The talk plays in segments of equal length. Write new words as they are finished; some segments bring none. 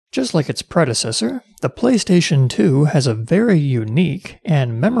Just like its predecessor, the PlayStation 2 has a very unique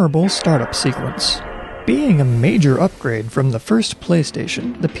and memorable startup sequence. Being a major upgrade from the first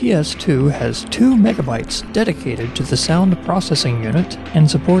PlayStation, the PS2 has 2 megabytes dedicated to the sound processing unit and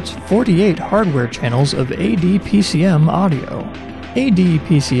supports 48 hardware channels of ADPCM audio.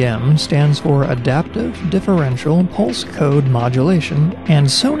 ADPCM stands for Adaptive Differential Pulse Code Modulation, and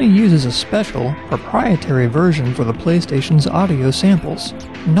Sony uses a special, proprietary version for the PlayStation's audio samples.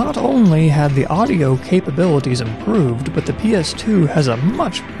 Not only had the audio capabilities improved, but the PS2 has a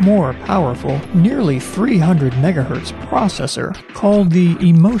much more powerful, nearly 300 MHz processor called the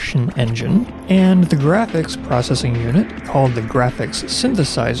Emotion Engine, and the graphics processing unit called the Graphics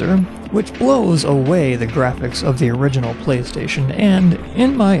Synthesizer, which blows away the graphics of the original PlayStation and,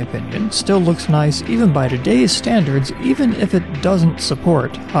 in my opinion, still looks nice even by today's standards, even if it doesn't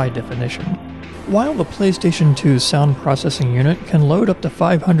support high definition. While the PlayStation 2's sound processing unit can load up to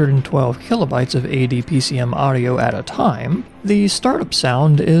 512 kilobytes of ADPCM audio at a time, the startup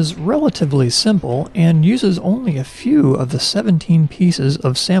sound is relatively simple and uses only a few of the 17 pieces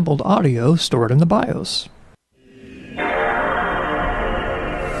of sampled audio stored in the BIOS.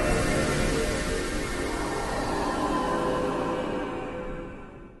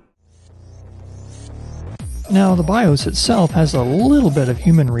 Now, the BIOS itself has a little bit of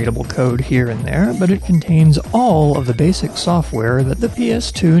human-readable code here and there, but it contains all of the basic software that the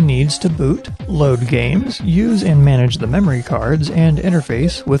PS2 needs to boot, load games, use and manage the memory cards, and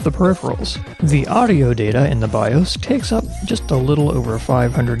interface with the peripherals. The audio data in the BIOS takes up just a little over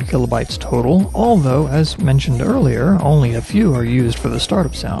 500 kilobytes total, although, as mentioned earlier, only a few are used for the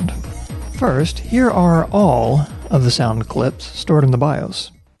startup sound. First, here are all of the sound clips stored in the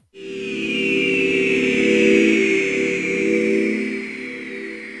BIOS.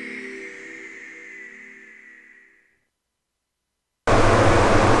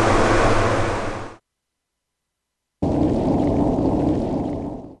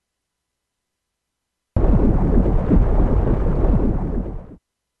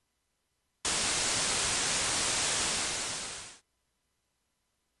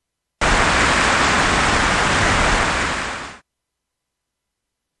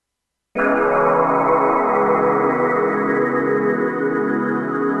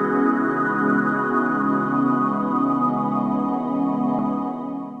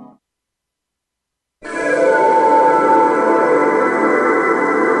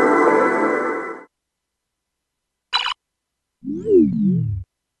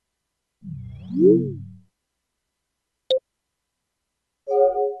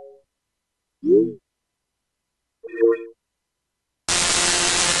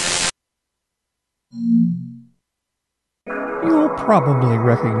 You'll probably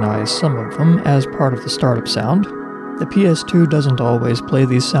recognize some of them as part of the startup sound. The PS2 doesn't always play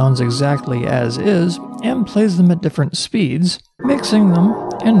these sounds exactly as is, and plays them at different speeds, mixing them,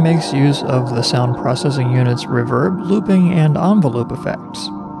 and makes use of the sound processing unit's reverb, looping, and envelope effects.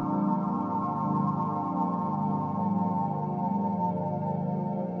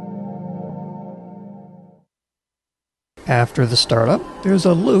 After the startup, there's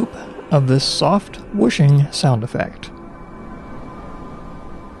a loop of this soft, whooshing sound effect.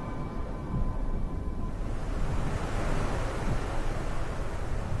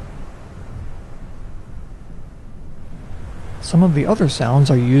 Some of the other sounds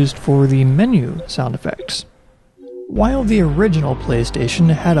are used for the menu sound effects. While the original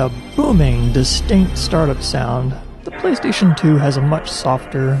PlayStation had a booming, distinct startup sound, the PlayStation 2 has a much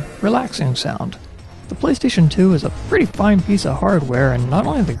softer, relaxing sound. The PlayStation 2 is a pretty fine piece of hardware, and not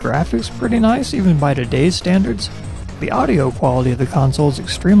only the graphics pretty nice, even by today's standards, the audio quality of the console is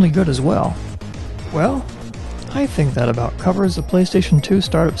extremely good as well. Well, I think that about covers the PlayStation 2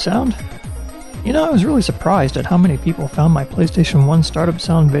 startup sound. You know, I was really surprised at how many people found my PlayStation 1 startup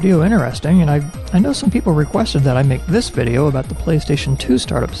sound video interesting, and I know some people requested that I make this video about the PlayStation 2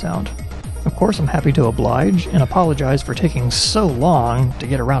 startup sound. Of course, I'm happy to oblige, and apologize for taking so long to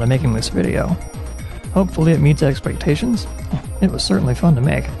get around to making this video. Hopefully it meets expectations. It was certainly fun to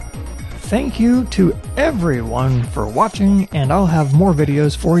make. Thank you to everyone for watching, and I'll have more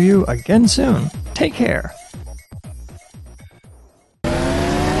videos for you again soon. Take care!